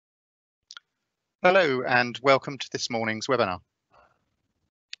Hello and welcome to this morning's webinar.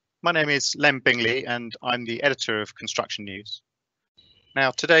 My name is Lem Bingley and I'm the editor of Construction News.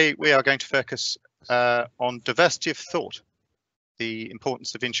 Now today we are going to focus on diversity of thought, the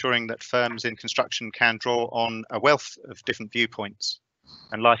importance of ensuring that firms in construction can draw on a wealth of different viewpoints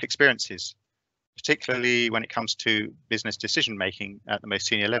and life experiences, particularly when it comes to business decision making at the most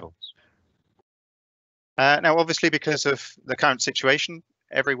senior levels. Now obviously because of the current situation,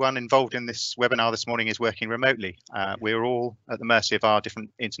 everyone involved in this webinar this morning is working remotely. We're all at the mercy of our different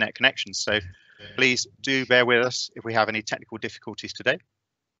internet connections, so please do bear with us if we have any technical difficulties today.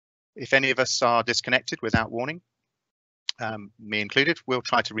 If any of us are disconnected without warning, me included, we'll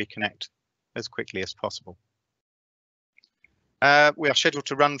try to reconnect as quickly as possible. We are scheduled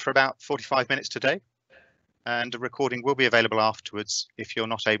to run for about 45 minutes today, and a recording will be available afterwards if you're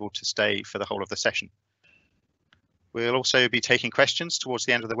not able to stay for the whole of the session. We'll also be taking questions towards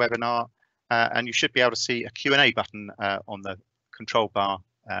the end of the webinar, and you should be able to see a Q&A button on the control bar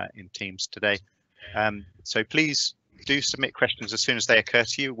in Teams today. So please do submit questions as soon as they occur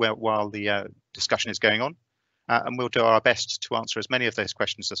to you while the discussion is going on, and we'll do our best to answer as many of those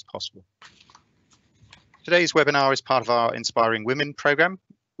questions as possible. Today's webinar is part of our Inspiring Women programme,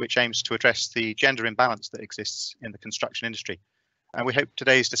 which aims to address the gender imbalance that exists in the construction industry. And we hope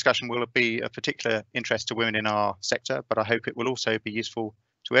today's discussion will be of particular interest to women in our sector, but I hope it will also be useful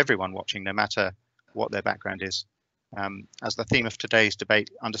to everyone watching, no matter what their background is. As the theme of today's debate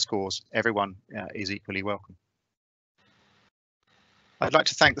underscores, everyone is equally welcome. I'd like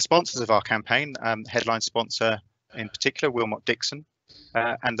to thank the sponsors of our campaign, headline sponsor in particular, Wilmot Dixon,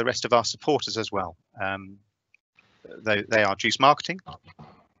 and the rest of our supporters as well. They are Juice Marketing,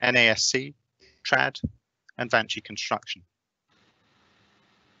 NASC, Trad, and Vanchi Construction.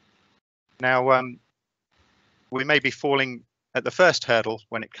 Now, we may be falling at the first hurdle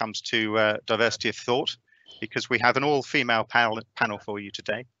when it comes to diversity of thought, because we have an all-female panel for you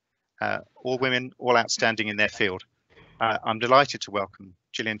today, all women, all outstanding in their field. I'm delighted to welcome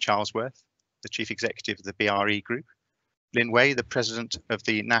Gillian Charlesworth, the Chief Executive of the BRE Group, Lynn Way, the President of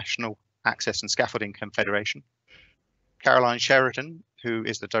the National Access and Scaffolding Confederation, Caroline Sheridan, who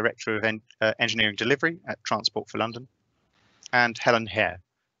is the Director of Engineering Delivery at Transport for London, and Helen Hare,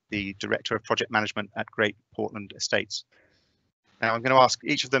 the Director of Project Management at Great Portland Estates. Now I'm going to ask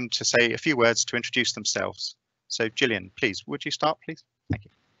each of them to say a few words to introduce themselves. So Gillian, please, would you start, please? Thank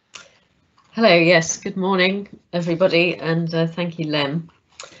you. Hello, yes, good morning, everybody, and thank you, Lem.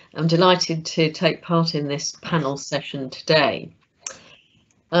 I'm delighted to take part in this panel session today.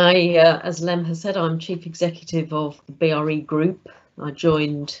 As Lem has said, I'm Chief Executive of the BRE Group. I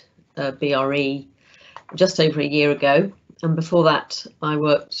joined BRE just over a year ago. And before that, I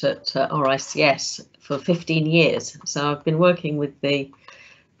worked at RICS for 15 years. So I've been working with the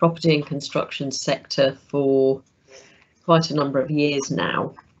property and construction sector for quite a number of years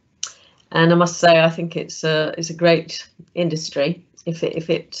now. And I must say, I think it's a great industry if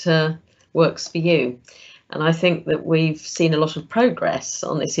it works for you. And I think that we've seen a lot of progress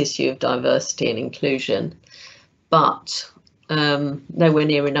on this issue of diversity and inclusion, but nowhere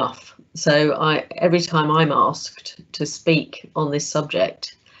near enough. So every time I'm asked to speak on this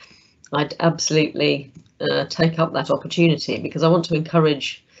subject, I'd absolutely take up that opportunity, because I want to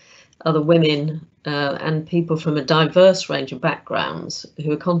encourage other women and people from a diverse range of backgrounds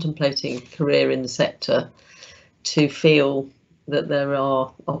who are contemplating a career in the sector to feel that there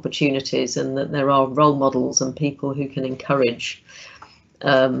are opportunities and that there are role models and people who can encourage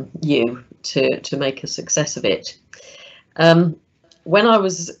you to make a success of it. When I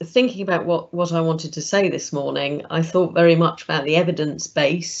was thinking about what I wanted to say this morning, I thought very much about the evidence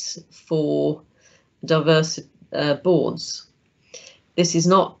base for diverse boards. This is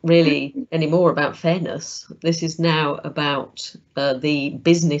not really anymore about fairness. This is now about the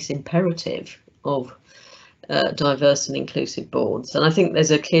business imperative of diverse and inclusive boards. And I think there's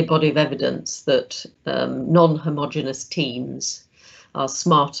a clear body of evidence that non-homogeneous teams are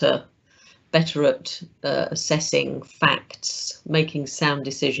smarter, better at assessing facts, making sound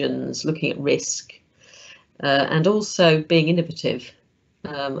decisions, looking at risk, and also being innovative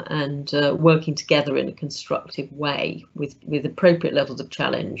and working together in a constructive way with appropriate levels of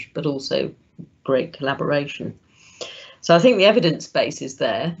challenge, but also great collaboration. So I think the evidence base is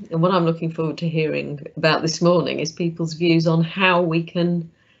there, and what I'm looking forward to hearing about this morning is people's views on how we can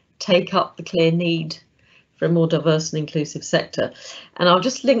take up the clear need for a more diverse and inclusive sector. And I'll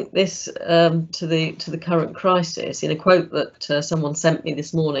just link this to the current crisis in a quote that someone sent me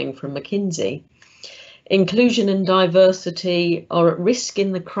this morning from McKinsey. Inclusion and diversity are at risk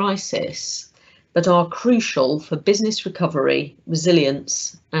in the crisis but are crucial for business recovery,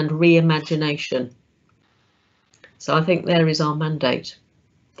 resilience and reimagination. So I think there is our mandate.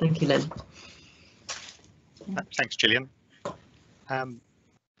 Thank you, Lynn. Thanks, Gillian.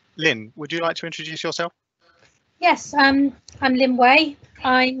 Lynn, would you like to introduce yourself? Yes, I'm Lynn Way.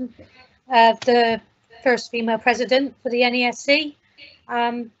 I'm the first female president for the NESC.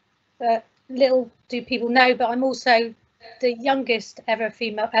 But little do people know, but I'm also the youngest ever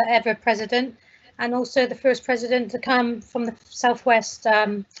female ever president, and also the first president to come from the Southwest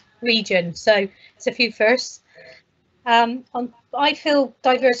region. So it's a few firsts. I feel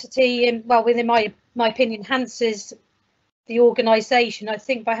diversity, within my opinion, enhances the organisation. I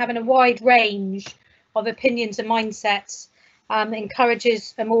think by having a wide range of opinions and mindsets,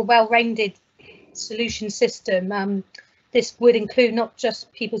 encourages a more well-rounded solution system. This would include not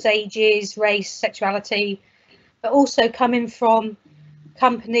just people's ages, race, sexuality, but also coming from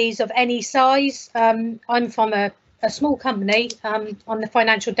companies of any size. I'm from a small company. I'm the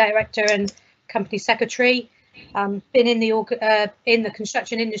financial director and company secretary. Been in the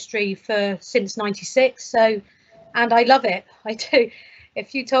construction industry since '96. So, and I love it. I do.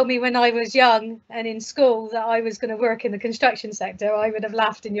 If you told me when I was young and in school that I was going to work in the construction sector, I would have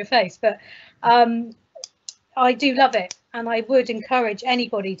laughed in your face. But I do love it, and I would encourage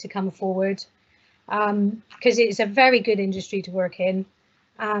anybody to come forward, because it's a very good industry to work in,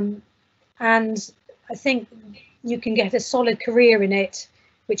 and I think you can get a solid career in it,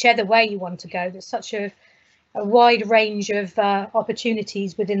 whichever way you want to go. There's such a wide range of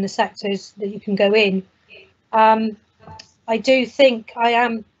opportunities within the sectors that you can go in. I do think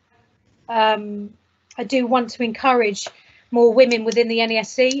I do want to encourage more women within the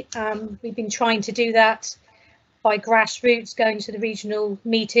NESC. We've been trying to do that by grassroots, going to the regional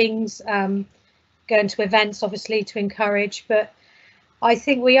meetings, going to events, obviously, to encourage. But I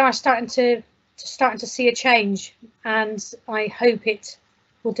think we are starting to see a change, and I hope it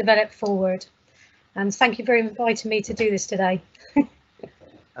will develop forward. And thank you for inviting me to do this today.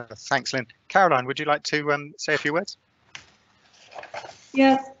 Thanks, Lynn. Caroline, would you like to say a few words?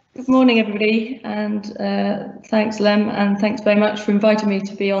 Yeah, good morning, everybody, and thanks, Lem, and thanks very much for inviting me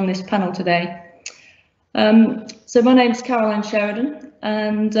to be on this panel today. So my name's Caroline Sheridan,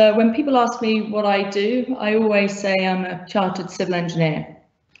 and when people ask me what I do, I always say I'm a chartered civil engineer,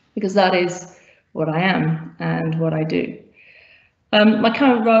 because that is what I am and what I do. My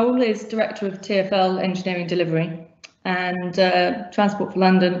current role is Director of TfL Engineering Delivery and Transport for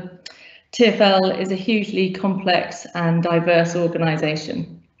London. TfL is a hugely complex and diverse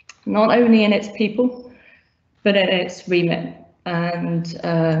organisation, not only in its people, but in its remit. And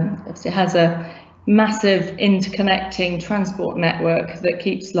it has a massive interconnecting transport network that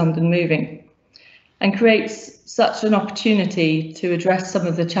keeps London moving and creates such an opportunity to address some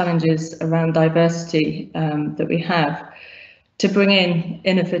of the challenges around diversity that we have, to bring in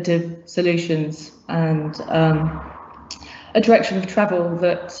innovative solutions and a direction of travel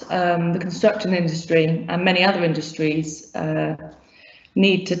that the construction industry and many other industries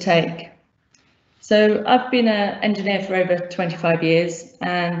need to take. So I've been an engineer for over 25 years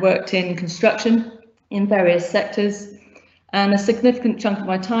and worked in construction in various sectors, and a significant chunk of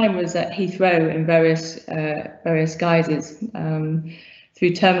my time was at Heathrow in various guises,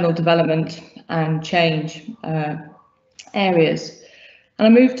 through terminal development and change areas. And I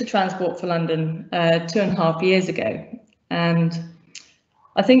moved to Transport for London 2.5 years ago. And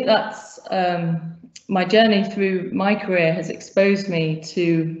I think that's my journey through my career has exposed me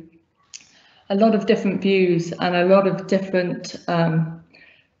to a lot of different views and a lot of different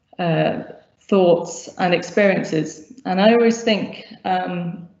thoughts and experiences. And I always think,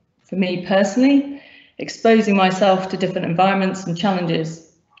 for me personally, exposing myself to different environments and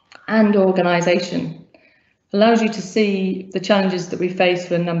challenges and organisation allows you to see the challenges that we face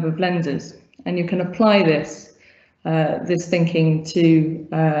through a number of lenses, and you can apply this thinking to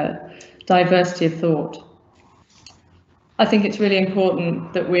diversity of thought. I think it's really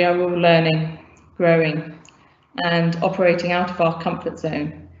important that we are all learning, growing, and operating out of our comfort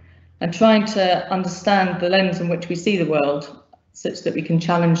zone, and trying to understand the lens in which we see the world, such that we can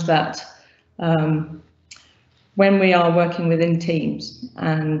challenge that when we are working within teams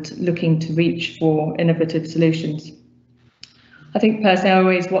and looking to reach for innovative solutions. I think personally I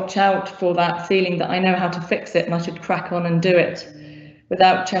always watch out for that feeling that I know how to fix it and I should crack on and do it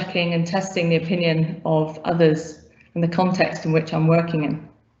without checking and testing the opinion of others and the context in which I'm working in.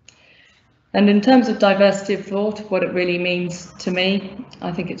 And in terms of diversity of thought, what it really means to me,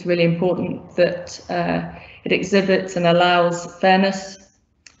 I think it's really important that it exhibits and allows fairness,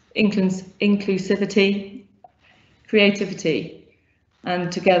 inclusivity, creativity,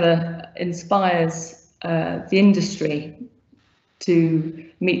 and together inspires the industry to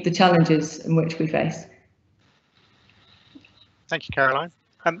meet the challenges in which we face. Thank you, Caroline.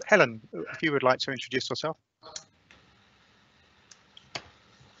 Helen, if you would like to introduce yourself.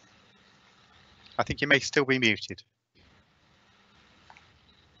 I think you may still be muted.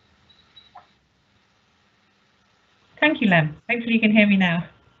 Thank you, Lem. Hopefully you can hear me now.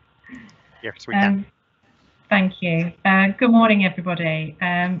 Yes, we can. Thank you. Good morning, everybody.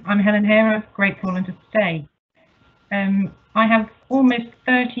 I'm Helen Hera, Great Portland Estate. I have almost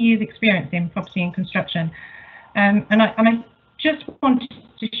 30 years experience in property and construction, and I just wanted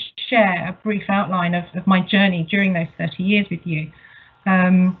to share a brief outline of my journey during those 30 years with you.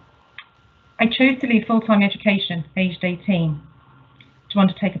 I chose to leave full-time education aged 18 to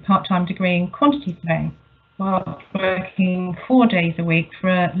undertake a part-time degree in quantity surveying while working 4 days a week for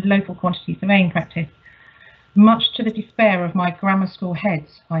a local quantity surveying practice, much to the despair of my grammar school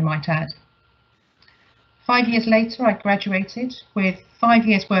heads, I might add. 5 years later, I graduated with 5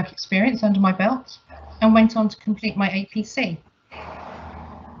 years work experience under my belt and went on to complete my APC.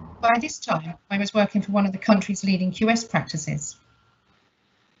 By this time, I was working for one of the country's leading QS practices.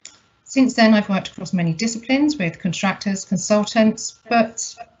 Since then, I've worked across many disciplines with contractors, consultants,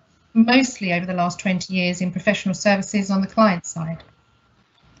 but mostly over the last 20 years in professional services on the client side.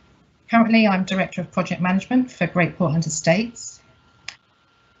 Currently, I'm Director of Project Management for Great Portland Estates.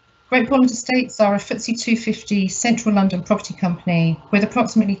 Great Portland Estates are a FTSE 250 central London property company with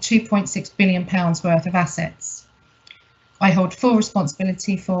approximately £2.6 billion worth of assets. I hold full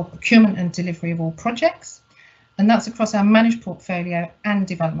responsibility for procurement and delivery of all projects, and that's across our managed portfolio and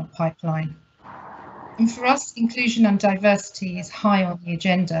development pipeline. And for us, inclusion and diversity is high on the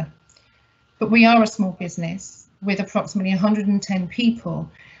agenda, but we are a small business with approximately 110 people,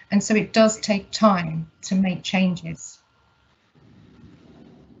 and so it does take time to make changes.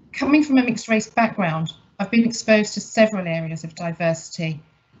 Coming from a mixed race background, I've been exposed to several areas of diversity,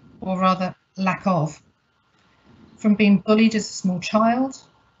 or rather lack of. From being bullied as a small child,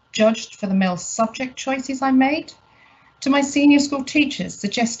 judged for the male subject choices I made, to my senior school teachers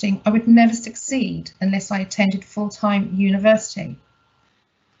suggesting I would never succeed unless I attended full-time university.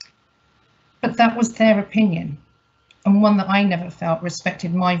 But that was their opinion, and one that I never felt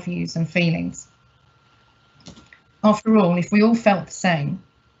respected my views and feelings. After all, if we all felt the same,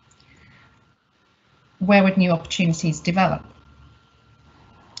 where would new opportunities develop?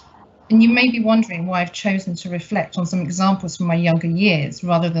 And you may be wondering why I've chosen to reflect on some examples from my younger years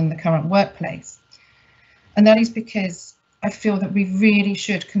rather than the current workplace. And that is because I feel that we really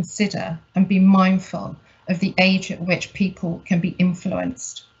should consider and be mindful of the age at which people can be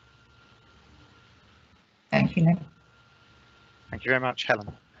influenced. Thank you, Nick. Thank you very much,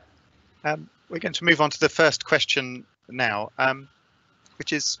 Helen. We're going to move on to the first question now,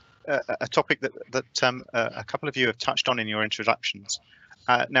 which is a topic that a couple of you have touched on in your introductions.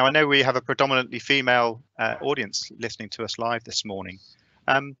 Now, I know we have a predominantly female audience listening to us live this morning.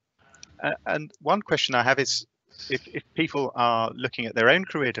 And one question I have is, if people are looking at their own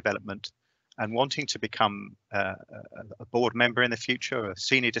career development and wanting to become a board member in the future, a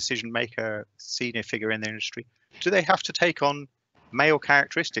senior decision maker, senior figure in the industry, do they have to take on male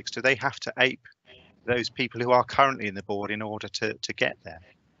characteristics? Do they have to ape those people who are currently in the board in order to get there?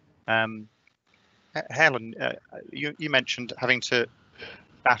 Helen, you mentioned having to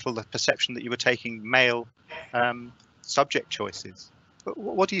battle the perception that you were taking male subject choices. But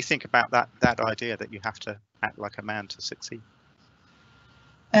what do you think about that idea that you have to act like a man to succeed?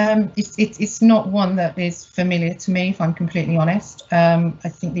 It's not one that is familiar to me, if I'm completely honest. I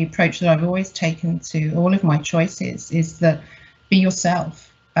think the approach that I've always taken to all of my choices is that be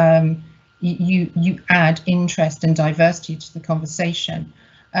yourself. You add interest and diversity to the conversation.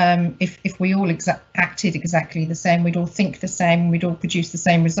 If we all acted exactly the same, we'd all think the same, we'd all produce the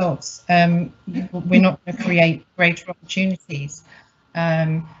same results. We're not going to create greater opportunities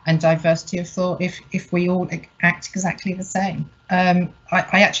and diversity of thought if we all act exactly the same. I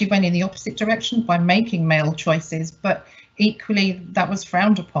actually went in the opposite direction by making male choices, but equally that was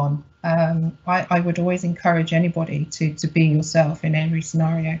frowned upon. I would always encourage anybody to be yourself in every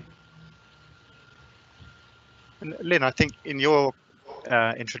scenario. And Lynn, I think in your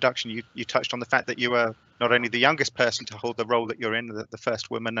introduction, you touched on the fact that you were not only the youngest person to hold the role that you're in, the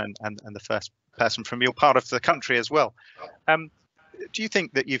first woman and the first person from your part of the country as well. Do you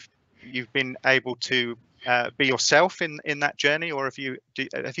think that you've been able to be yourself in that journey, or have you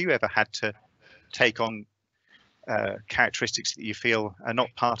ever had to take on characteristics that you feel are not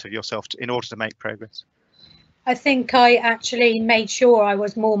part of yourself in order to make progress? I think I actually made sure I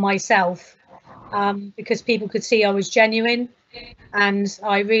was more myself because people could see I was genuine. and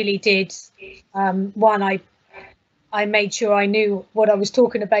I really did. One, I made sure I knew what I was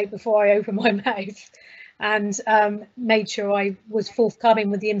talking about before I opened my mouth, and made sure I was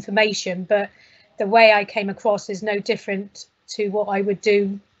forthcoming with the information. But the way I came across is no different to what I would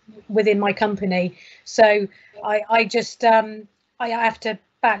do within my company. So I just I have to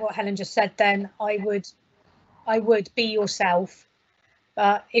back what Helen just said. Then I would be yourself.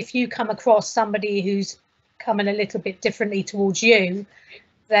 But if you come across somebody who's coming a little bit differently towards you,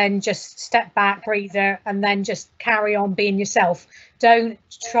 then just step back, breather, and then just carry on being yourself. Don't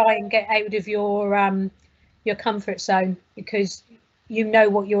try and get out of your comfort zone, because you know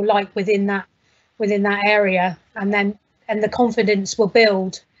what you're like within that area, and the confidence will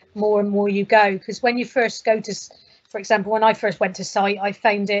build more and more you go. Because when you first go to, for example, when I first went to site, I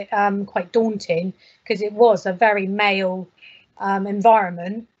found it quite daunting, because it was a very male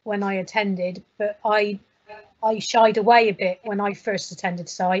environment when I attended, but I shied away a bit when I first attended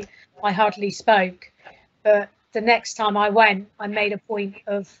site. I hardly spoke, but the next time I went, I made a point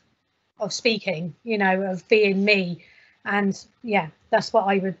of speaking, you know, of being me, and yeah, that's what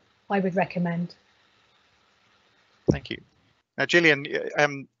I would recommend. Thank you. Now, Gillian,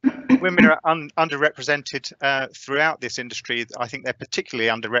 women are underrepresented throughout this industry. I think they're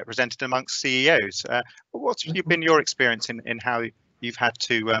particularly underrepresented amongst CEOs. What's been your experience in how you've had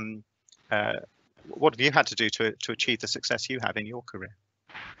to what have you had to do to achieve the success you have in your career?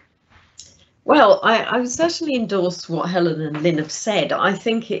 Well, I would certainly endorse what Helen and Lynn have said. I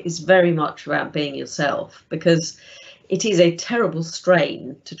think it is very much about being yourself, because it is a terrible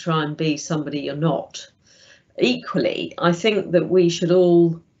strain to try and be somebody you're not. Equally, I think that we should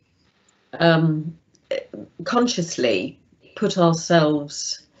all consciously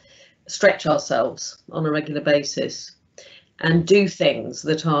stretch ourselves on a regular basis and do things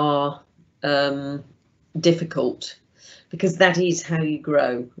that are difficult, because that is how you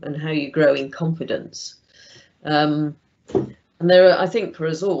grow, and how you grow in confidence. And there are, I think for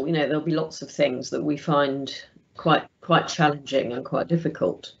us all, you know, there'll be lots of things that we find quite challenging and quite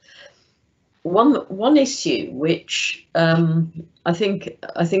difficult. One issue which I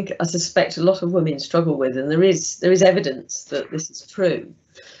suspect a lot of women struggle with, and there is evidence that this is true,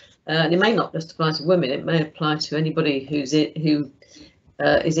 and it may not just apply to women, it may apply to anybody who is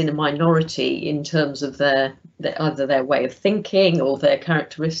in a minority in terms of either their way of thinking or their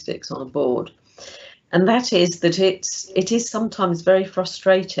characteristics on a board. And that is that it is sometimes very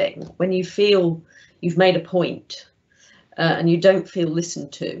frustrating when you feel you've made a point and you don't feel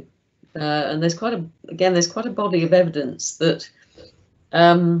listened to. And there's quite a body of evidence that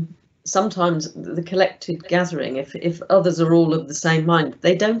sometimes the collective gathering, if others are all of the same mind,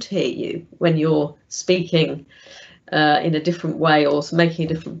 they don't hear you when you're speaking in a different way or making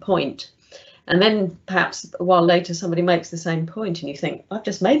a different point. And then perhaps a while later somebody makes the same point and you think, I've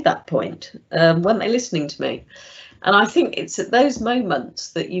just made that point, weren't they listening to me? And I think it's at those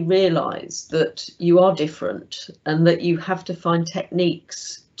moments that you realise that you are different and that you have to find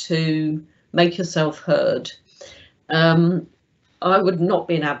techniques to make yourself heard. I would not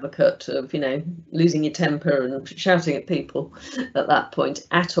be an advocate of, you know, losing your temper and shouting at people at that point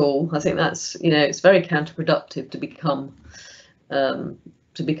at all. I think that's, you know, it's very counterproductive to become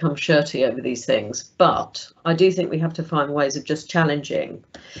shirty over these things. But I do think we have to find ways of just challenging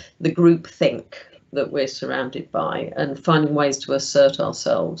the group think that we're surrounded by and finding ways to assert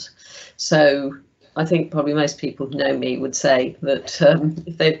ourselves. So I think probably most people who know me would say that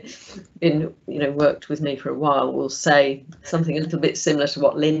if they've been, you know, worked with me for a while, will say something a little bit similar to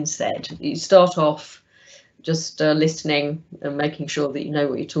what Lynn said. You start off just listening and making sure that you know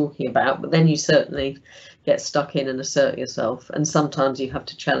what you're talking about, but then you certainly get stuck in and assert yourself. And sometimes you have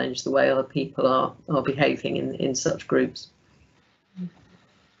to challenge the way other people are behaving in such groups.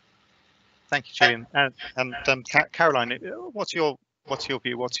 Thank you, Gillian. And Caroline, what's your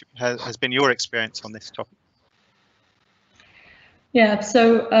view? What has been your experience on this topic? Yeah,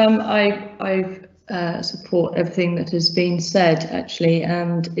 so I support everything that has been said, actually,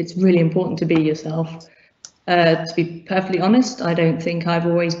 and it's really important to be yourself. To be perfectly honest, I don't think I've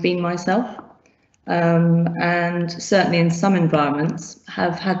always been myself, and certainly in some environments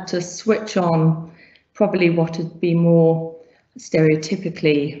have had to switch on probably what would be more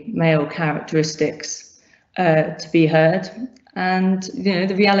stereotypically male characteristics to be heard. And, you know,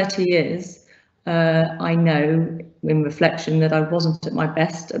 the reality is, I know in reflection that I wasn't at my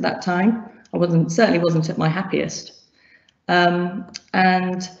best at that time. I certainly wasn't at my happiest.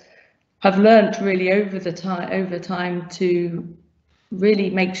 And I've learned really over time to really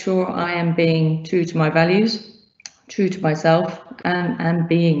make sure I am being true to my values, true to myself, and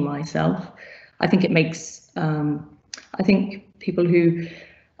being myself. I think it makes I think people who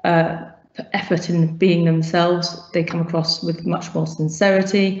put effort in being themselves, they come across with much more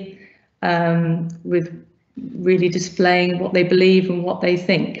sincerity, with really displaying what they believe and what they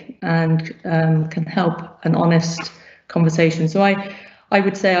think, and can help an honest conversation. So I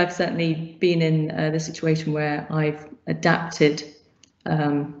would say I've certainly been in the situation where I've adapted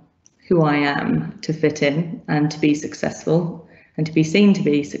who I am to fit in and to be successful and to be seen to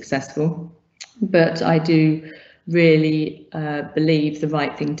be successful. But I do really believe the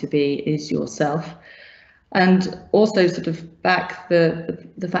right thing to be is yourself. And also sort of back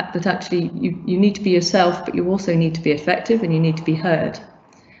the fact that actually you need to be yourself, but you also need to be effective and you need to be heard.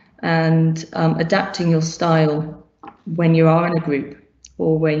 And adapting your style when you are in a group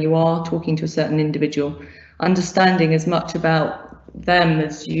or when you are talking to a certain individual, understanding as much about them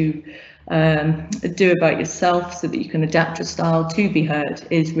as you do about yourself, so that you can adapt your style to be heard,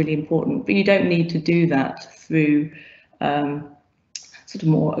 is really important. But you don't need to do that through sort of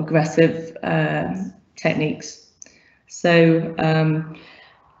more aggressive techniques. So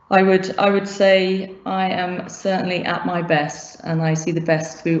I would say I am certainly at my best, and I see the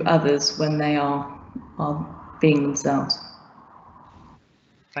best through others when they are being themselves.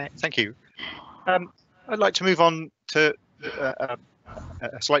 Thank you. I'd like to move on to a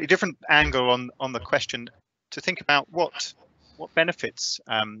slightly different angle on the question, to think about what benefits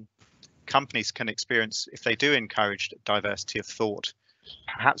companies can experience if they do encourage diversity of thought,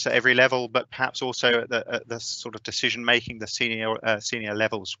 perhaps at every level, but perhaps also at the sort of decision making, the senior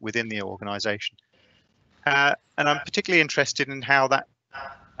levels within the organisation. And I'm particularly interested in how that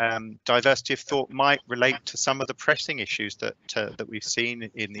diversity of thought might relate to some of the pressing issues that we've seen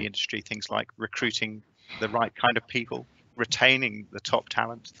in the industry, things like recruiting the right kind of people, retaining the top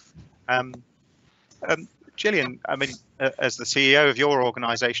talent. Gillian, I mean, as the CEO of your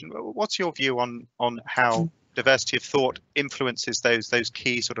organisation, what's your view on how diversity of thought influences those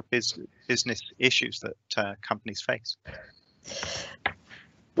key sort of business issues that companies face?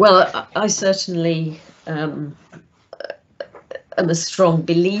 Well, I certainly am a strong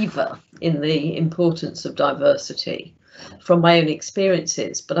believer in the importance of diversity from my own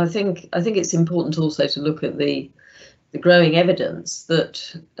experiences, but I think it's important also to look at the growing evidence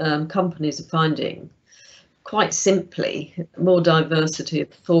that companies are finding, quite simply, more diversity of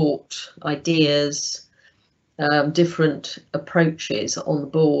thought, ideas, different approaches on the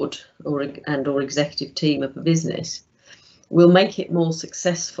board or executive team of a business will make it more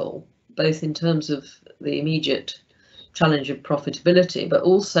successful, both in terms of the immediate challenge of profitability, but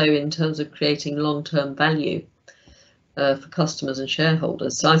also in terms of creating long-term value for customers and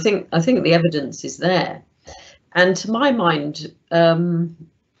shareholders. So I think the evidence is there, and to my mind, from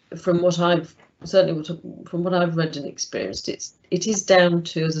what I've read and experienced, it is down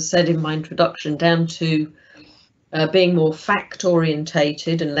to, as I said in my introduction, down to being more fact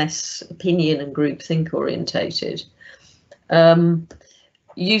orientated and less opinion and groupthink orientated,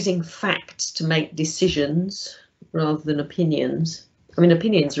 using facts to make decisions rather than opinions. I mean,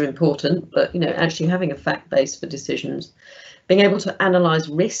 opinions are important, but actually having a fact base for decisions, being able to analyse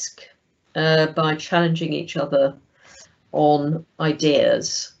risk by challenging each other on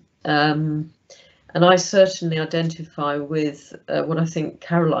ideas. And I certainly identify with what I think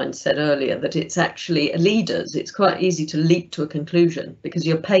Caroline said earlier, that it's actually leaders. It's quite easy to leap to a conclusion because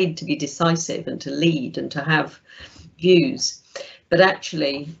you're paid to be decisive and to lead and to have views. But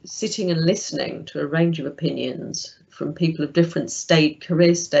actually sitting and listening to a range of opinions from people of different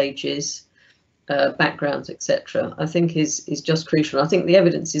career stages, backgrounds, etc., I think is just crucial. I think the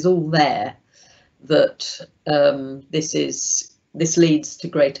evidence is all there that this leads to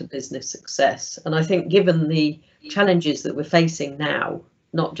greater business success. And I think given the challenges that we're facing now,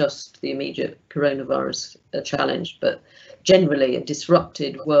 not just the immediate coronavirus challenge, but generally a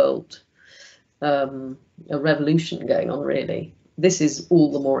disrupted world, a revolution going on really, this is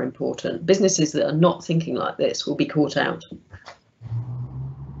all the more important. Businesses that are not thinking like this will be caught out.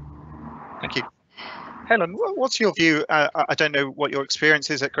 Thank you. Helen, what's your view? I don't know what your experience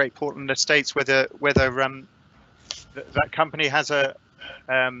is at Great Portland Estates, whether that company has a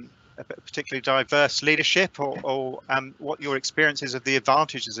particularly diverse leadership, or what your experience is of the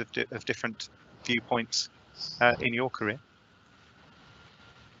advantages of different viewpoints in your career.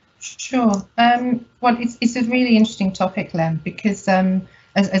 Sure. Well, it's a really interesting topic, Lem, because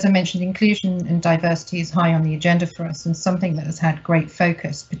as I mentioned, inclusion and diversity is high on the agenda for us, and something that has had great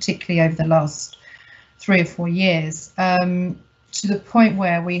focus, particularly over the last 3 or 4 years, to the point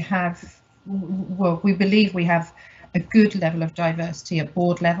where we believe we have a good level of diversity at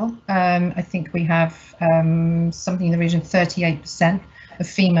board level. I think we have something in the region of 38% of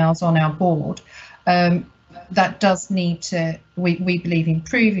females on our board. that does need to, we believe,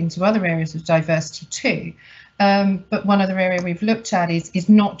 improve into other areas of diversity too. But one other area we've looked at is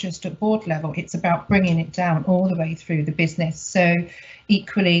not just at board level, it's about bringing it down all the way through the business. So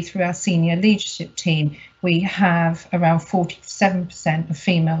equally through our senior leadership team, we have around 47% of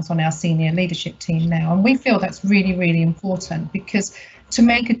females on our senior leadership team now. And we feel that's really, really important, because to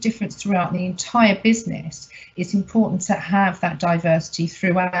make a difference throughout the entire business, it's important to have that diversity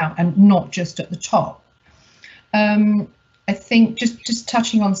throughout and not just at the top. I think just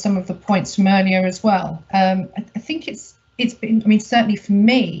touching on some of the points from earlier as well, I think it's been, I mean, certainly for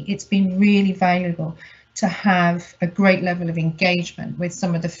me, it's been really valuable to have a great level of engagement with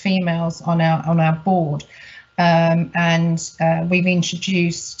some of the females on our board, and we've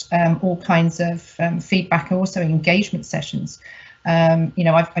introduced all kinds of feedback and also engagement sessions. You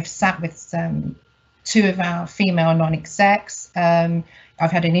know, I've sat with 2 of our female non-execs.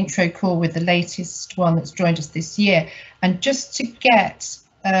 I've had an intro call with the latest one that's joined us this year, and just to get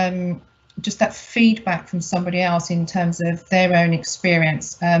just that feedback from somebody else in terms of their own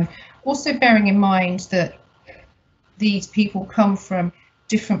experience. Also bearing in mind that these people come from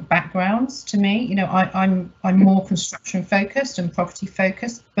different backgrounds to me. You know, I'm more construction focused and property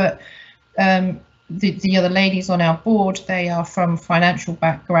focused, but the other ladies on our board, they are from financial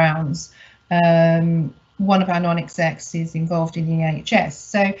backgrounds. One of our non-execs is involved in the NHS,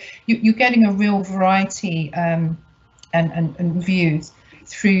 so you're getting a real variety and views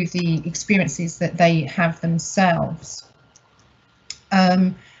through the experiences that they have themselves.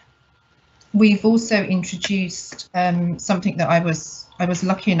 We've also introduced something that I was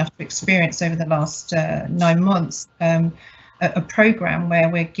lucky enough to experience over the last 9 months, a program where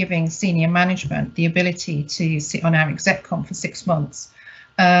we're giving senior management the ability to sit on our exec-com for 6 months.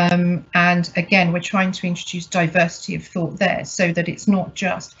 And again, we're trying to introduce diversity of thought there, so that it's not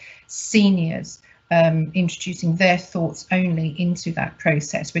just seniors introducing their thoughts only into that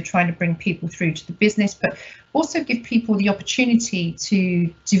process. We're trying to bring people through to the business, but also give people the opportunity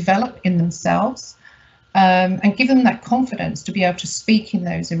to develop in themselves, and give them that confidence to be able to speak in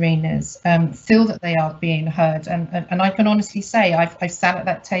those arenas, feel that they are being heard. And I can honestly say I've sat at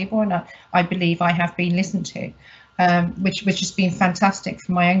that table, and I believe I have been listened to. Which has been fantastic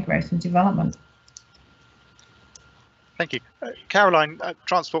for my own growth and development. Thank you. Caroline,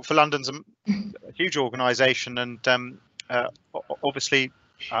 Transport for London's a huge organisation, and obviously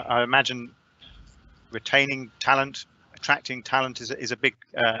I imagine retaining talent, attracting talent is a big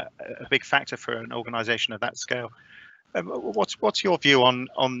factor for an organisation of that scale. What's your view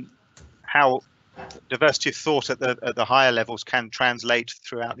on how diversity of thought at the higher levels can translate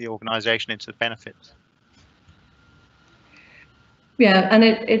throughout the organisation into benefits? Yeah, and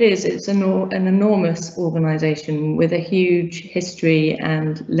it's an enormous organisation with a huge history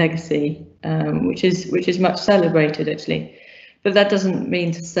and legacy, which is much celebrated actually. But that doesn't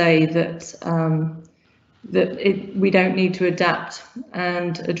mean to say that we don't need to adapt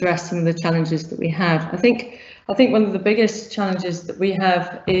and address some of the challenges that we have. I think one of the biggest challenges that we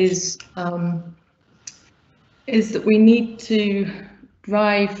have is that we need to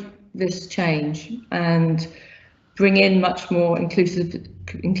drive this change and bring in much more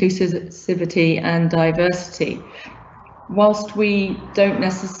inclusivity and diversity, whilst we don't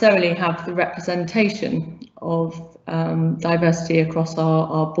necessarily have the representation of diversity across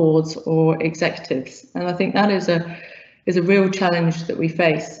our boards or executives. And I think that is a real challenge that we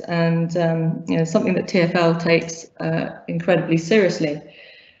face, and you know, something that TfL takes incredibly seriously.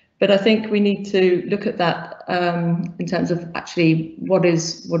 But I think we need to look at that in terms of actually what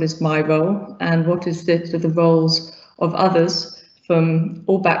is my role and what is the roles of others from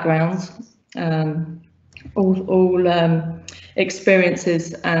all backgrounds, all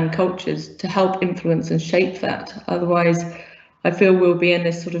experiences and cultures, to help influence and shape that. Otherwise, I feel we'll be in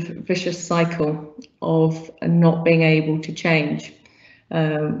this sort of vicious cycle of not being able to change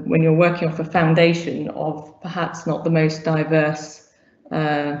when you're working off a foundation of perhaps not the most diverse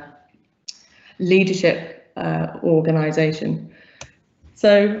leadership organisation.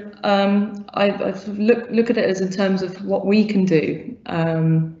 So I look at it as in terms of what we can do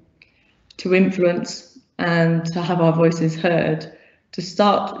to influence and to have our voices heard, to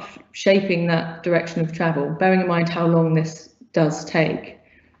start shaping that direction of travel, bearing in mind how long this does take,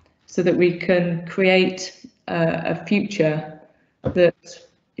 so that we can create a future that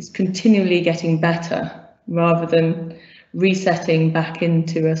is continually getting better, rather than resetting back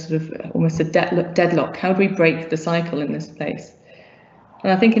into a sort of almost a deadlock. How do we break the cycle in this place?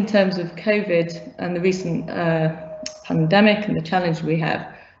 And I think in terms of COVID and the recent pandemic and the challenge we have,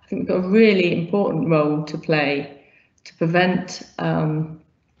 I think we've got a really important role to play to prevent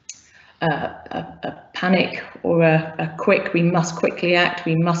a panic or a quick, we must quickly act,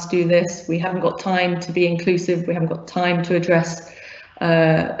 we must do this, we haven't got time to be inclusive, we haven't got time to address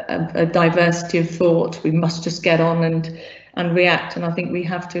a diversity of thought, we must just get on and react. And I think we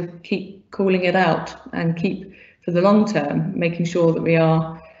have to keep calling it out and keep, for the long term, making sure that we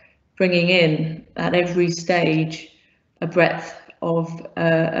are bringing in at every stage a breadth of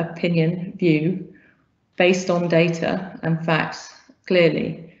opinion, view, based on data and facts,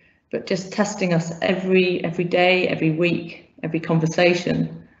 clearly. But just testing us every day, every week, every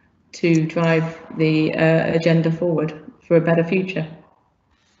conversation to drive the agenda forward for a better future.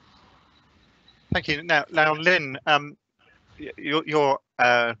 Thank you. Now Lynn, you're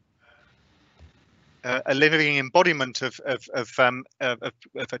a living embodiment of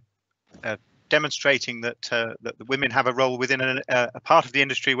demonstrating that that the women have a role within a part of the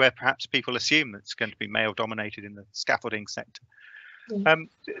industry where perhaps people assume that's going to be male dominated in the scaffolding sector.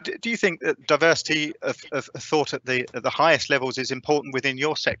 Do you think that diversity of thought at the highest levels is important within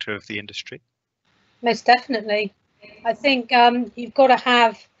your sector of the industry? Most definitely. I think you've got to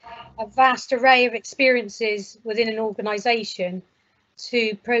have a vast array of experiences within an organisation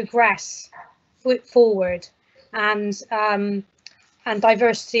to progress forward, and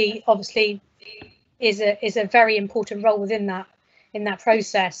diversity obviously is a very important role within that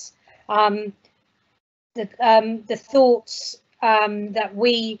process. The thoughts that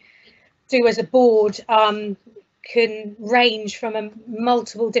we do as a board can range from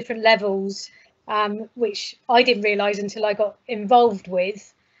multiple different levels, which I didn't realise until I got involved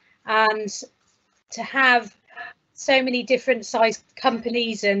with, and to have so many different sized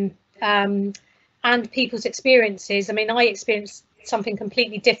companies and people's experiences. I mean, I experienced something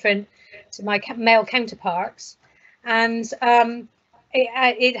completely different to my male counterparts, and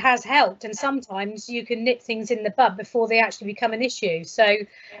it has helped, and sometimes you can nip things in the bud before they actually become an issue. So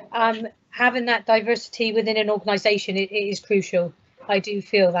having that diversity within an organisation, it is crucial. I do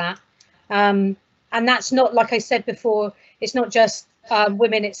feel that, and that's not, like I said before, it's not just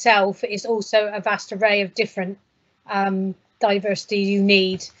women itself, it's also a vast array of different diversity you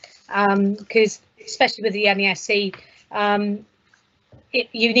need, because especially with the NESC,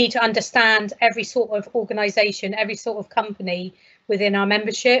 you need to understand every sort of organisation, every sort of company within our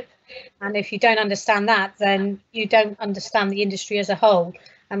membership, and if you don't understand that, then you don't understand the industry as a whole.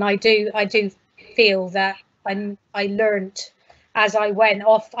 And I do feel that I learnt as I went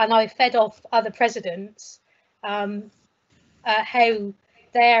off, and I fed off other presidents how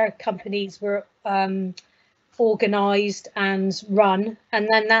their companies were organised and run, and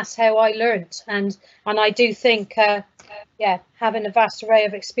then that's how I learnt. And I do think yeah, having a vast array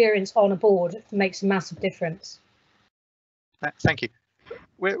of experience on a board makes a massive difference. Thank you.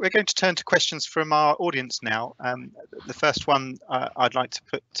 We're going to turn to questions from our audience now. The first one I'd like to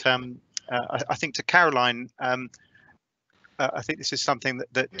put, I think, to Caroline. I think this is something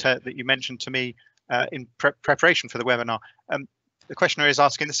that you mentioned to me in preparation for the webinar. The questioner is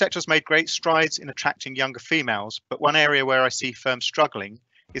asking, the sector has made great strides in attracting younger females, but one area where I see firms struggling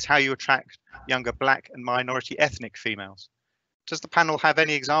is how you attract younger Black and minority ethnic females. Does the panel have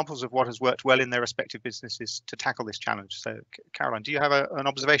any examples of what has worked well in their respective businesses to tackle this challenge? So, Caroline, do you have an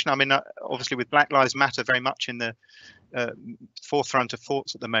observation? I mean, obviously with Black Lives Matter very much in the forefront of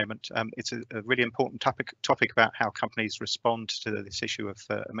thoughts at the moment, it's a really important topic about how companies respond to this issue of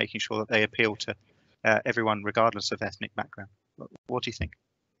making sure that they appeal to everyone regardless of ethnic background. What do you think?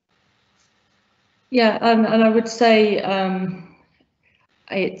 Yeah, and I would say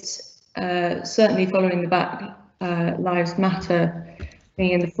it's certainly following the Black Lives Matter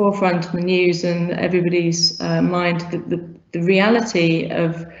being in the forefront of the news and everybody's mind, the reality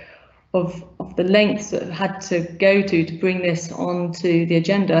of the lengths that have had to go to bring this onto the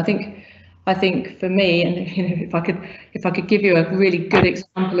agenda. I think for me, and you know, if I could give you a really good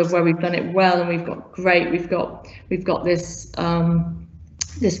example of where we've done it well and we've got this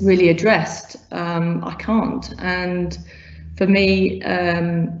this really addressed, I can't. And for me,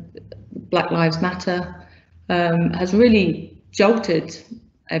 Black Lives Matter has really jolted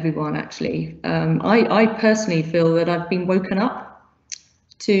everyone, actually. I personally feel that I've been woken up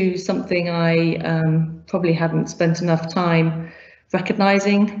to something I probably haven't spent enough time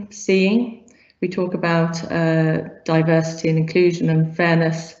recognising, seeing. We talk about diversity and inclusion and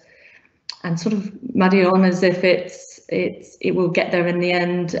fairness, and sort of muddy it on as if it will get there in the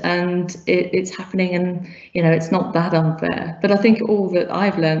end, and it's happening, and you know, it's not that unfair. But I think all that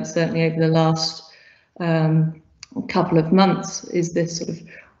I've learned, certainly over the last couple of months, is this sort of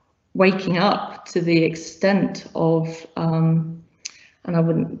waking up to the extent of, and I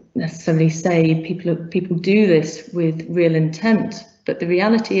wouldn't necessarily say people do this with real intent, but the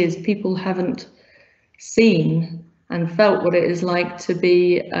reality is people haven't seen and felt what it is like to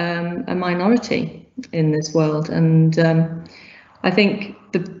be a minority in this world. And I think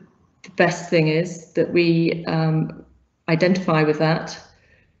the best thing is that we identify with that,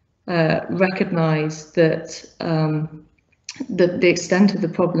 recognise that the extent of the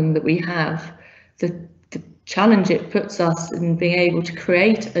problem that we have, the challenge it puts us in being able to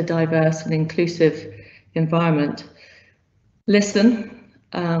create a diverse and inclusive environment. Listen,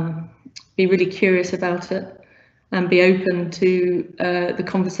 be really curious about it, and be open to the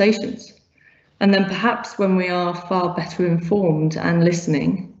conversations. And then perhaps when we are far better informed and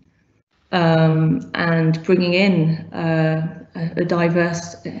listening, and bringing in a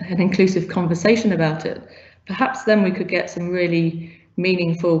diverse and inclusive conversation about it, perhaps then we could get some really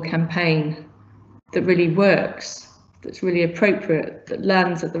meaningful campaign that really works, that's really appropriate, that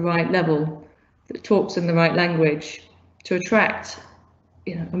lands at the right level, that talks in the right language, to attract,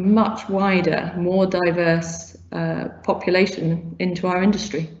 you know, a much wider, more diverse population into our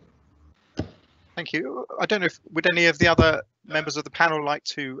industry. Thank you. I don't know if would any of the other members of the panel like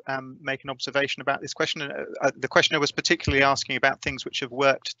to make an observation about this question. The questioner was particularly asking about things which have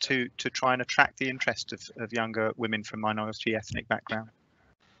worked to try and attract the interest of younger women from minority ethnic background.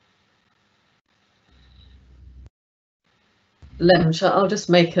 Lem, I'll just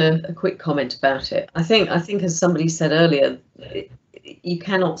make a quick comment about it. I think as somebody said earlier, you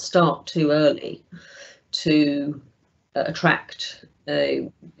cannot start too early to attract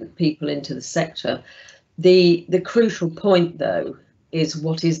people into the sector. The crucial point, though, is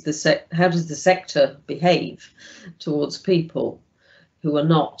what is how does the sector behave towards people who are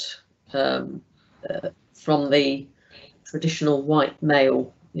not from the traditional white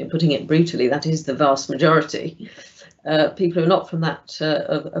male, you know, putting it brutally, that is the vast majority. People who are not from that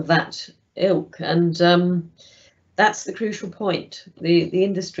of that ilk, and that's the crucial point. The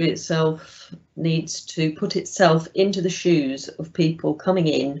industry itself needs to put itself into the shoes of people coming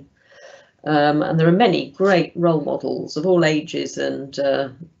in, and there are many great role models of all ages and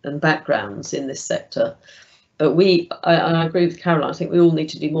backgrounds in this sector. But I agree with Caroline. I think we all need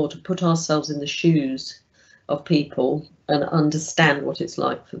to do more to put ourselves in the shoes of people and understand what it's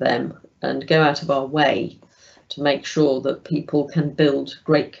like for them, and go out of our way to make sure that people can build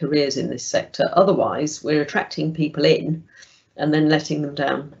great careers in this sector. Otherwise, we're attracting people in and then letting them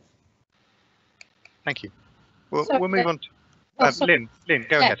down. Thank you. We'll move on to Lynn,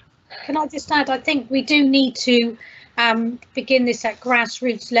 go ahead. Can I just add, I think we do need to begin this at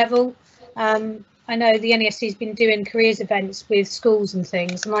grassroots level. I know the NESC has been doing careers events with schools and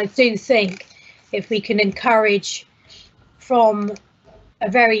things, and I do think if we can encourage from a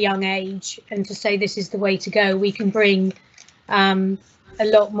very young age and to say this is the way to go, we can bring a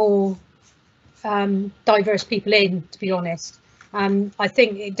lot more diverse people in, to be honest. I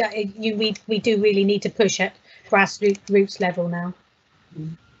think we do really need to push at grassroots level now.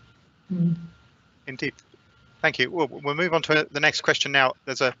 Indeed. Thank you. We'll move on to the next question now.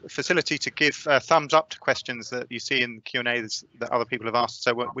 There's a facility to give thumbs up to questions that you see in the Q&A that other people have asked.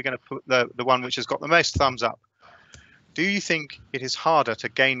 So we're going to put the one which has got the most thumbs up. Do you think it is harder to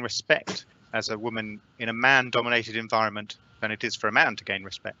gain respect as a woman in a man-dominated environment than it is for a man to gain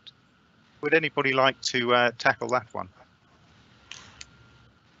respect? Would anybody like to tackle that one?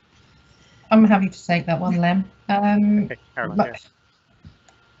 I'm happy to take that one, Lem. Okay, Caroline, yes.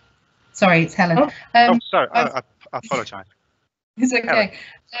 Sorry, it's Helen. Sorry, I apologise. It's okay.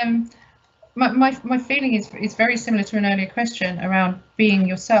 My feeling is very similar to an earlier question around being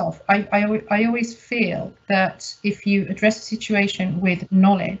yourself. I always feel that if you address a situation with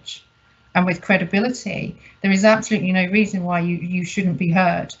knowledge and with credibility, there is absolutely no reason why you shouldn't be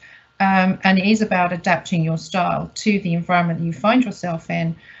heard. And it is about adapting your style to the environment that you find yourself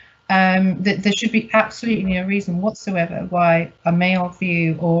in. There should be absolutely no reason whatsoever why a male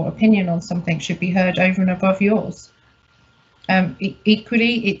view or opinion on something should be heard over and above yours.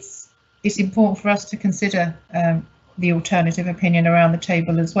 Equally, it's important for us to consider the alternative opinion around the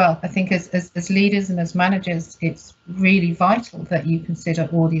table as well. I think as leaders and as managers, it's really vital that you consider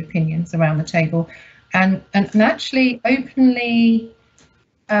all the opinions around the table and actually openly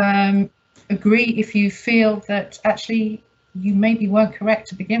agree if you feel that actually you maybe weren't correct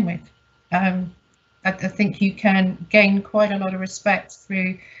to begin with. I think you can gain quite a lot of respect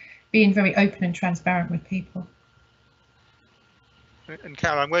through being very open and transparent with people. And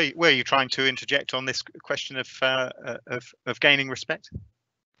Caroline, were you trying to interject on this question of gaining respect?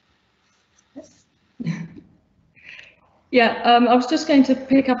 Yeah, I was just going to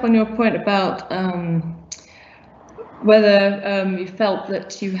pick up on your point about whether you felt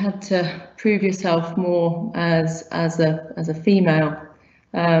that you had to prove yourself more as a female,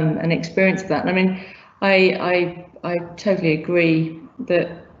 and experience of that. I mean, I totally agree that,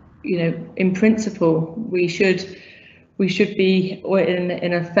 you know, in principle we should be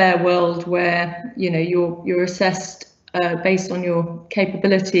in a fair world where, you know, you're assessed based on your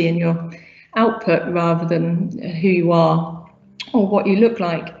capability and your output rather than who you are or what you look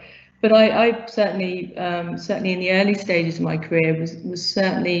like. But I certainly in the early stages of my career was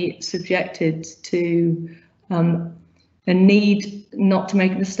certainly subjected to a need not to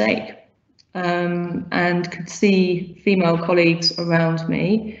make a mistake, and could see female colleagues around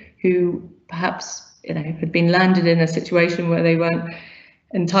me who perhaps, you know, had been landed in a situation where they weren't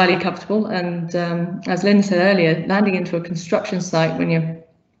entirely comfortable. And as Lynn said earlier, landing into a construction site when you're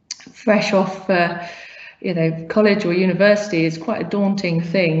fresh off you know, college or university is quite a daunting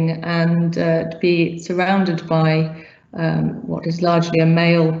thing, and to be surrounded by what is largely a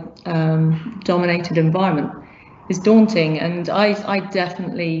male dominated environment is daunting. And I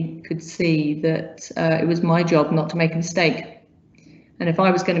definitely could see that it was my job not to make a mistake, and if I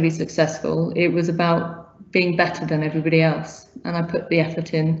was going to be successful, it was about being better than everybody else. And I put the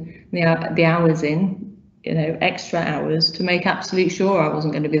effort in, the hours in, you know, extra hours, to make absolutely sure I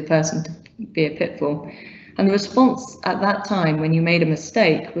wasn't going to be the person to be a pitfall. And the response at that time when you made a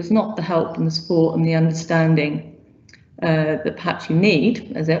mistake was not the help and the support and the understanding that perhaps you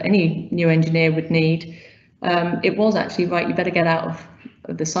need, as any new engineer would need. It was actually, right, you better get out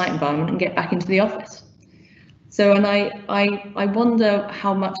of the site environment and get back into the office. So, and I wonder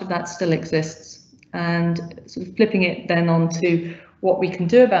how much of that still exists, and sort of flipping it then onto what we can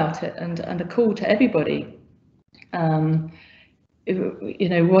do about it, and a call to everybody. You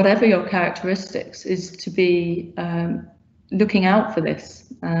know, whatever your characteristics, is to be looking out for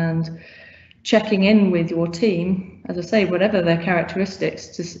this and checking in with your team, as I say, whatever their characteristics,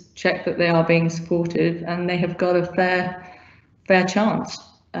 to check that they are being supported and they have got a fair chance.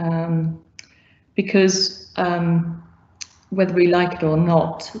 Because whether we like it or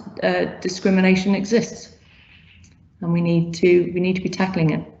not, discrimination exists, and we need to be tackling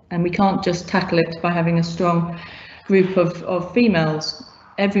it. And we can't just tackle it by having a strong group of females.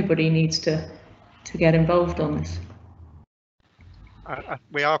 Everybody needs to get involved on this.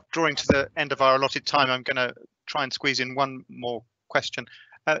 We are drawing to the end of our allotted time. I'm going to try and squeeze in one more question.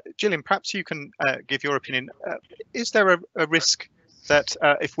 Gillian, perhaps you can give your opinion. Is there a risk that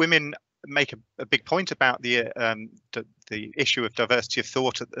if women make a big point about the issue of diversity of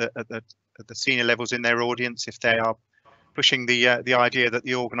thought at the senior levels in their audience, if they are pushing the idea that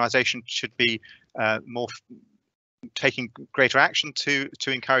the organisation should be more taking greater action to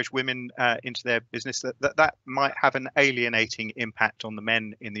encourage women into their business, that might have an alienating impact on the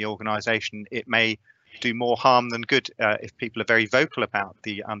men in the organisation? It may do more harm than good if people are very vocal about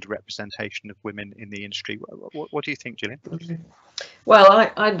the underrepresentation of women in the industry. What do you think, Gillian? Well,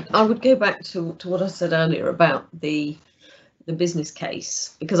 I would go back to what I said earlier about the business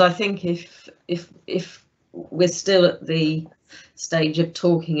case, because I think if we're still at the stage of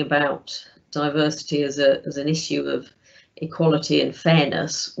talking about diversity as an issue of equality and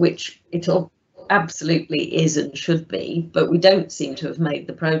fairness, which it absolutely is and should be, but we don't seem to have made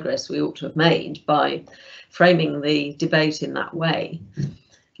the progress we ought to have made by framing the debate in that way.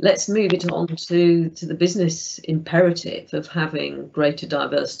 Let's move it on to the business imperative of having greater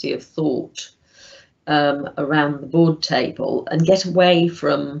diversity of thought around the board table, and get away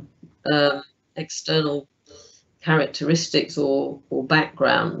from external characteristics or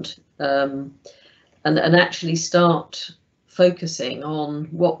background, and actually start focusing on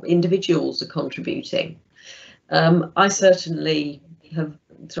what individuals are contributing. I certainly have,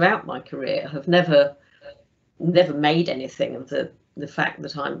 throughout my career, have never made anything of the fact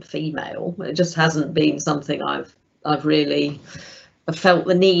that I'm female. It just hasn't been something I've really felt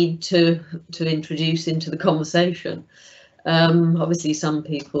the need to introduce into the conversation. Obviously, some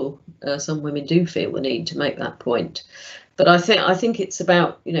women do feel the need to make that point, but I think it's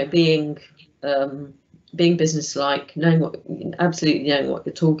about, you know, being businesslike, absolutely knowing what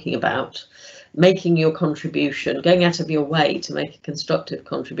you're talking about, making your contribution, going out of your way to make a constructive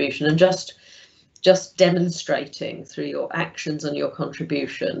contribution, and just demonstrating through your actions and your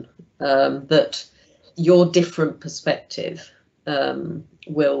contribution that your different perspective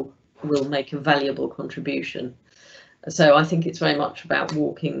will make a valuable contribution. So I think it's very much about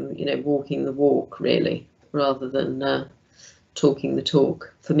walking the walk, really, rather than talking the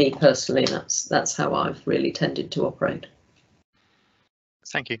talk. For me personally, that's how I've really tended to operate.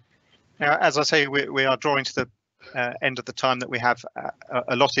 Thank you. Now, as I say, we are drawing to the end of the time that we have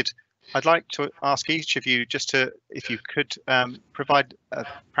allotted. I'd like to ask each of you just to, if you could provide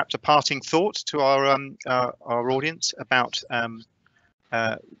perhaps a parting thought to our audience about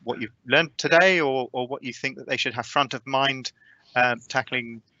what you've learned today, or what you think that they should have front of mind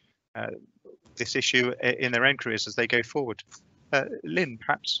tackling this issue in their own careers as they go forward. Lynn,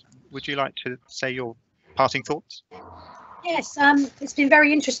 perhaps would you like to say your parting thoughts? Yes, it's been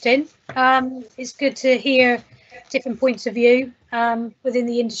very interesting. It's good to hear different points of view within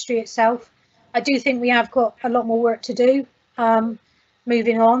the industry itself. I do think we have got a lot more work to do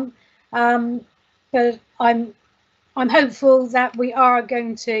moving on, but I'm hopeful that we are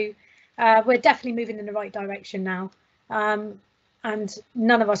going to, we're definitely moving in the right direction now, and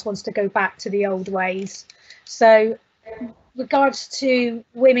none of us wants to go back to the old ways. So regards to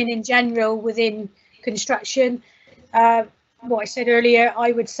women in general within construction, what I said earlier,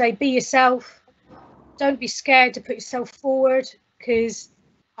 I would say be yourself. Don't be scared to put yourself forward, because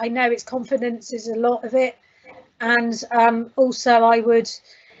I know it's confidence is a lot of it. And also I would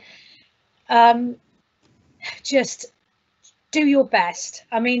just do your best.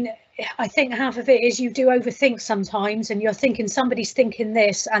 I mean, I think half of it is you do overthink sometimes, and you're thinking somebody's thinking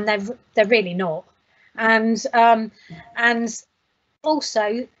this and they're really not. And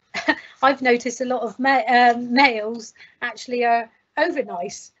also I've noticed a lot of males actually are over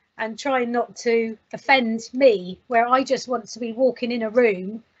nice and trying not to offend me, where I just want to be walking in a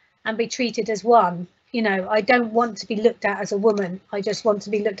room and be treated as one. You know, I don't want to be looked at as a woman. I just want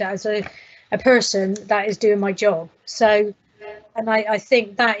to be looked at as a person that is doing my job. So, and I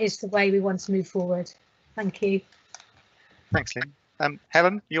think that is the way we want to move forward. Thank you. Thanks, Lynn.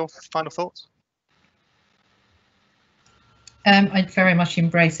 Helen, your final thoughts? I very much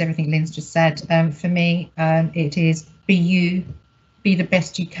embrace everything Lynn's just said. For me, it is be you, be the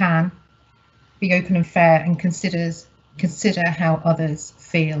best you can, be open and fair, and consider how others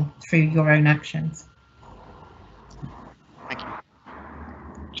feel through your own actions. Thank you.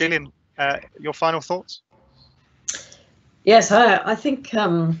 Gillian, your final thoughts? Yes, I think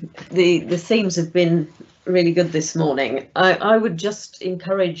the themes have been really good this morning. I would just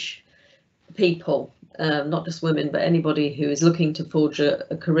encourage people, not just women, but anybody who is looking to forge a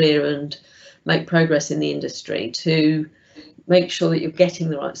career and make progress in the industry, to make sure that you're getting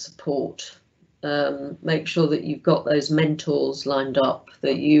the right support. Make sure that you've got those mentors lined up,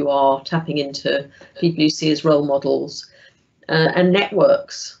 that you are tapping into people you see as role models, and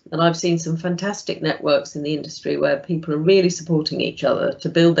networks. And I've seen some fantastic networks in the industry where people are really supporting each other to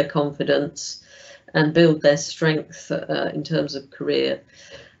build their confidence and build their strength in terms of career.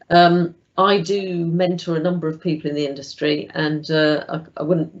 I do mentor a number of people in the industry, and I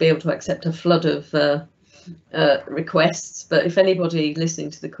wouldn't be able to accept a flood of requests, but if anybody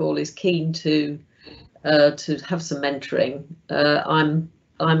listening to the call is keen to have some mentoring,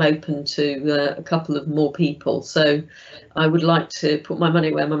 I'm open to a couple of more people. So I would like to put my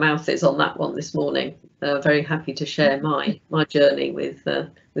money where my mouth is on that one this morning. Very happy to share my journey with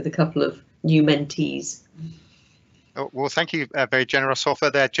a couple of new mentees. Oh, well, thank you. Very generous offer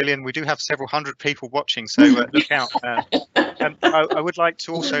there, Gillian. We do have several hundred people watching, so look out. I would like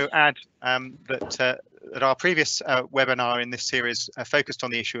to also add that our previous webinar in this series focused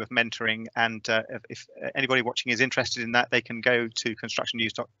on the issue of mentoring, and if anybody watching is interested in that, they can go to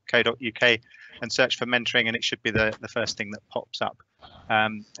constructionnews.co.uk and search for mentoring, and it should be the first thing that pops up.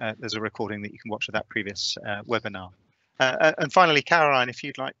 There's a recording that you can watch of that previous webinar. And finally, Caroline, if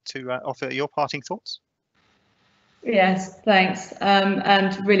you'd like to offer your parting thoughts. Yes, thanks.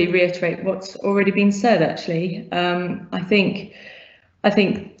 And really reiterate what's already been said, actually. I think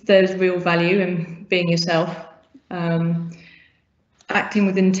there's real value in being yourself, acting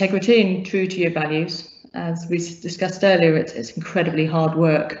with integrity and true to your values. As we discussed earlier, it's incredibly hard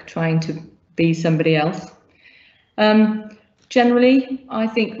work trying to be somebody else. Generally, I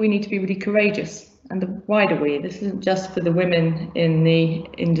think we need to be really courageous, and the wider we. This isn't just for the women in the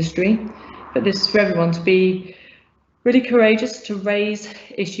industry, but this is for everyone, to be really courageous, to raise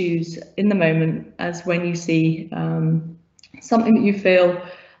issues in the moment, as when you see something that you feel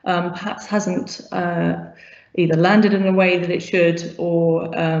perhaps hasn't either landed in the way that it should,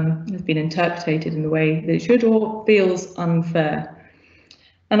 or has been interpreted in the way that it should, or feels unfair.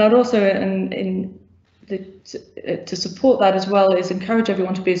 And I'd also, to support that as well, is encourage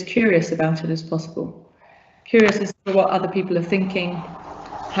everyone to be as curious about it as possible. Curious as to what other people are thinking,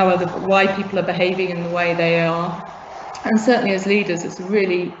 why people are behaving in the way they are. And certainly as leaders, it's a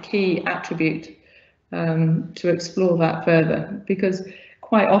really key attribute to explore that further, because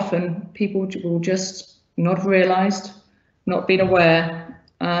quite often people will just not have realised, not been aware,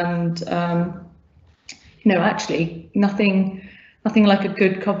 and actually nothing nothing like a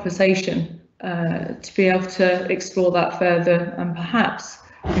good conversation to be able to explore that further and perhaps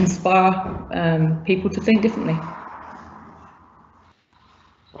inspire people to think differently.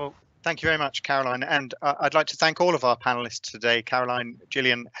 Well, thank you very much, Caroline. And I'd like to thank all of our panelists today, Caroline,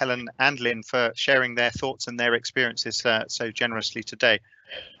 Gillian, Helen and Lynn, for sharing their thoughts and their experiences so generously today.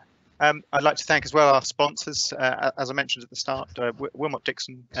 I'd like to thank as well our sponsors, as I mentioned at the start, Wilmot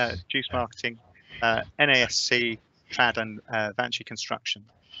Dixon, Juice Marketing, NASC, Trad and Vanchi Construction.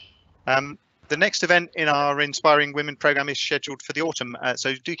 The next event in our Inspiring Women programme is scheduled for the autumn,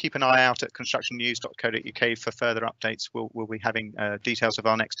 so do keep an eye out at constructionnews.co.uk for further updates. We'll be having details of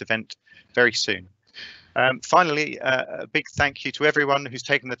our next event very soon. Finally, a big thank you to everyone who's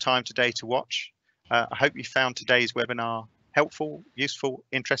taken the time today to watch. I hope you found today's webinar helpful, useful,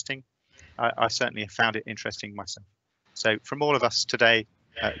 interesting. I certainly have found it interesting myself. So from all of us today,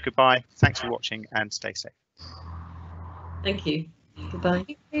 goodbye, thanks for watching and stay safe. Thank you. Goodbye.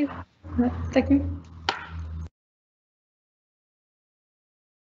 Thank you. Thank you.